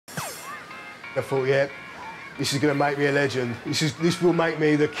I thought, yeah, this is going to make me a legend. This will make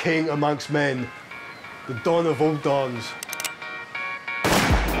me the king amongst men, the Don of all Dons.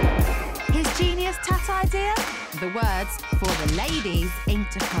 His genius tat idea? The words "for the ladies"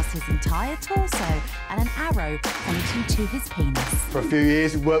 inked across his entire torso and an arrow pointing to his penis. For a few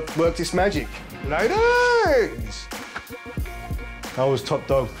years, it worked its magic. Ladies! I was top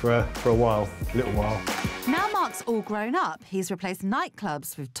dog for a while, a little while. Now Mark's all grown up, he's replaced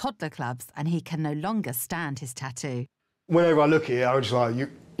nightclubs with toddler clubs and he can no longer stand his tattoo. Whenever I look at it, I'm just like,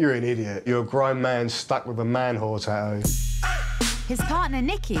 you're an idiot. You're a grown man stuck with a man whore tattoo. His partner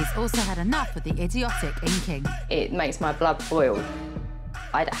Nikki's also had enough with the idiotic inking. It makes my blood boil.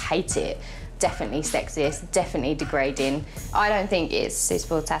 I hate it. Definitely sexist, definitely degrading. I don't think it's a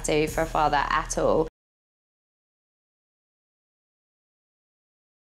suitable tattoo for a father at all.